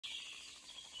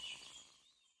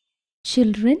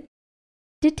Children,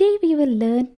 today we will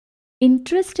learn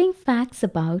interesting facts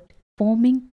about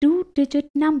forming two-digit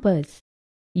numbers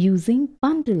using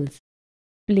bundles,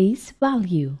 place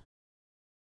value.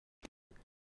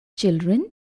 Children,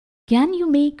 can you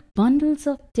make bundles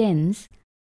of tens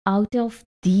out of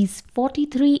these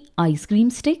 43 ice cream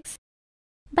sticks?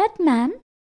 But ma'am,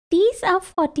 these are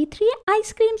 43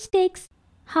 ice cream sticks.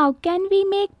 How can we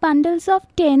make bundles of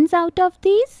tens out of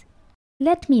these?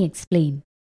 Let me explain.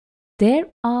 There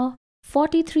are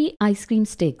 43 ice cream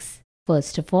sticks.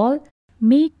 First of all,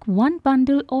 Make one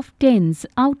bundle of tens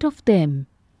out of them.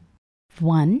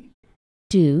 1,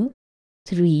 2,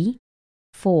 3,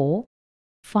 4,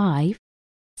 5,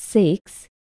 6,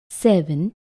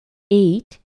 7,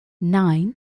 8,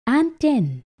 9 and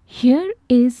 10. Here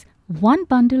is one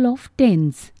bundle of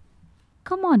tens.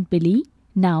 Come on, Billy.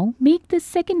 Now make the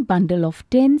second bundle of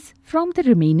tens from the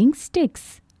remaining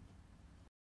sticks.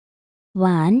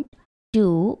 1,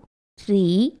 2,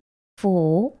 3,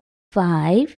 4,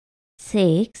 5,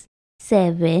 6,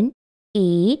 7,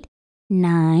 8,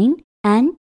 9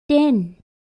 and 10.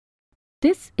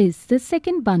 This is the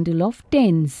second bundle of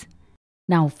tens.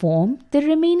 Now form the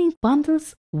remaining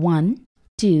bundles 1,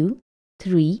 2,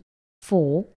 3,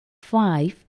 4,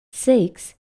 5,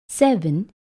 6, 7,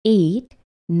 8,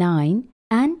 9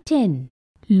 and 10.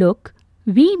 Look,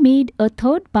 we made a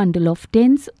third bundle of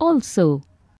tens also.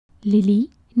 Lily,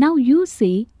 now you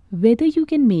say whether you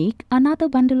can make another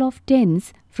bundle of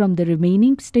tens from the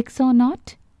remaining sticks or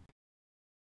not.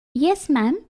 Yes,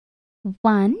 ma'am.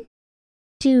 1,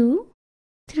 2,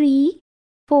 3,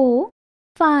 4,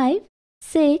 5,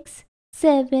 6,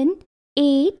 7,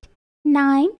 8,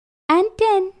 9 and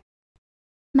 10.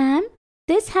 Ma'am,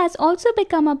 this has also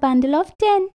become a bundle of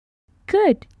 10.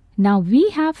 Good. Now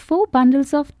we have 4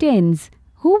 bundles of tens.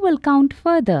 Who will count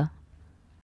further?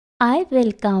 I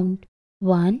will count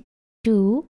 1,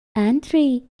 2 and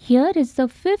 3. Here is the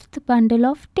 5th bundle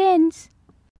of tens.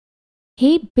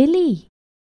 Hey Billy,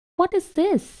 what is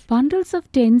this? Bundles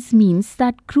of tens means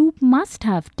that group must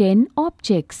have 10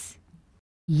 objects.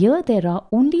 Here there are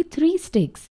only 3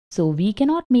 sticks, so we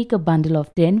cannot make a bundle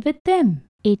of 10 with them.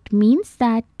 It means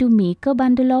that to make a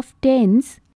bundle of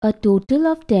tens, a total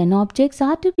of 10 objects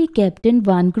are to be kept in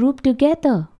one group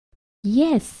together.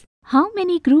 Yes. How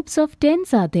many groups of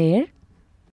tens are there?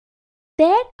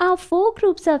 There are 4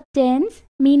 groups of tens,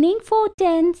 meaning 4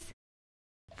 tens.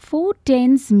 4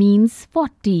 tens means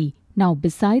 40. Now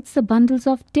besides the bundles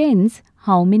of tens,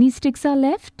 how many sticks are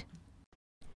left?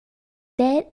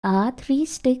 There are 3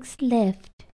 sticks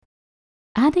left.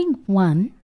 Adding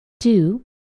 1, 2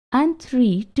 and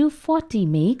 3 to 40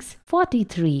 makes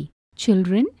 43.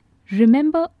 Children,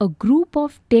 remember a group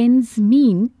of tens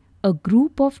mean a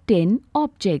group of 10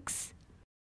 objects.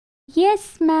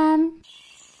 Yes, ma'am.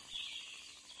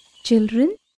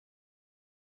 Children,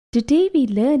 today we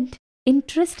learned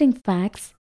interesting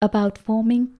facts about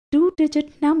forming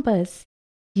two-digit numbers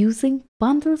using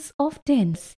bundles of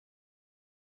tens.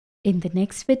 In the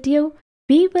next video,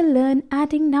 we will learn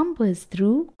adding numbers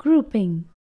through grouping.